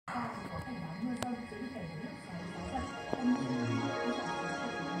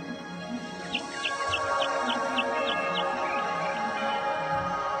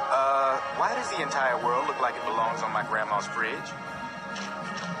grandma's fridge.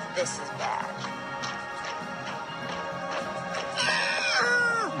 This is bad.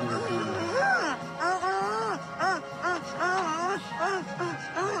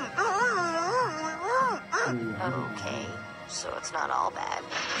 Okay, so it's not all bad.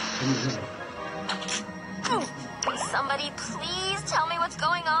 Can somebody please tell me what's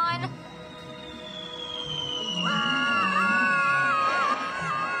going on?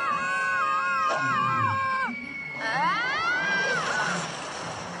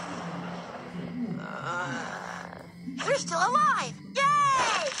 We're still alive!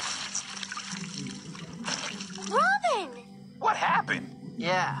 Yay! Robin! What happened?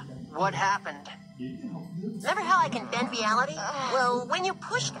 Yeah, what happened? Remember how I can bend reality? Well, when you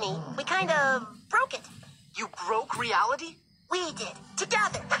pushed me, we kind of broke it. You broke reality? We did.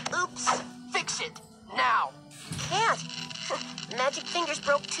 Together. Oops. Fix it, now. Can't. Magic fingers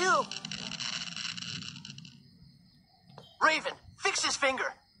broke too. Raven, fix his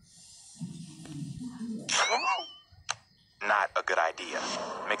finger. Not a good idea.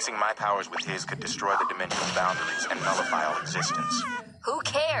 Mixing my powers with his could destroy the dimensional boundaries and nullify all existence. Who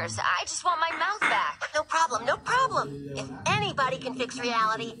cares? I just want my mouth back. No problem, no problem. If anybody can fix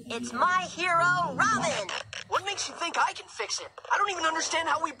reality, it's my hero, Robin. What makes you think I can fix it? I don't even understand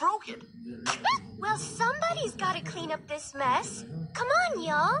how we broke it. Well, somebody's got to clean up this mess. Come on,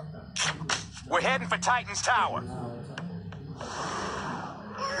 y'all. We're heading for Titan's Tower.